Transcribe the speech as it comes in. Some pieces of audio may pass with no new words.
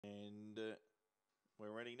We're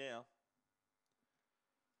ready now.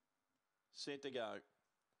 Set to go.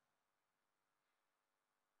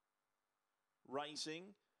 Racing.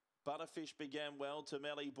 Butterfish began well.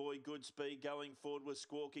 Tamelli Boy, good speed. Going forward with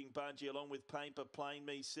Squawking Budgie along with Paper Plane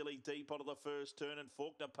Me Silly deep onto the first turn. And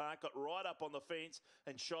Faulkner Park got right up on the fence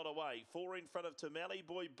and shot away. 4 in front of Tamelli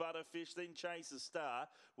Boy, Butterfish, then Chase a Star.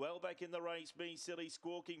 Well back in the race, Me Silly,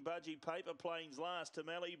 Squawking Budgie, Paper Plane's last.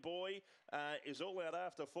 Tamelli Boy is all out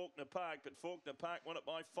after Faulkner Park, but Faulkner Park won it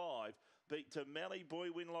by 5. Beat Tamelli Boy,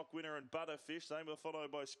 Winlock Winner and Butterfish. They were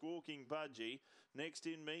followed by Squawking Budgie. Next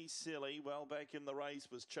in Me Silly. Well back in the race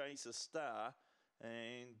was Chase a Star.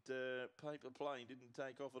 And Paper Plane didn't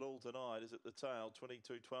take off at all tonight. Is at the tail.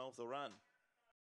 22.12 the run.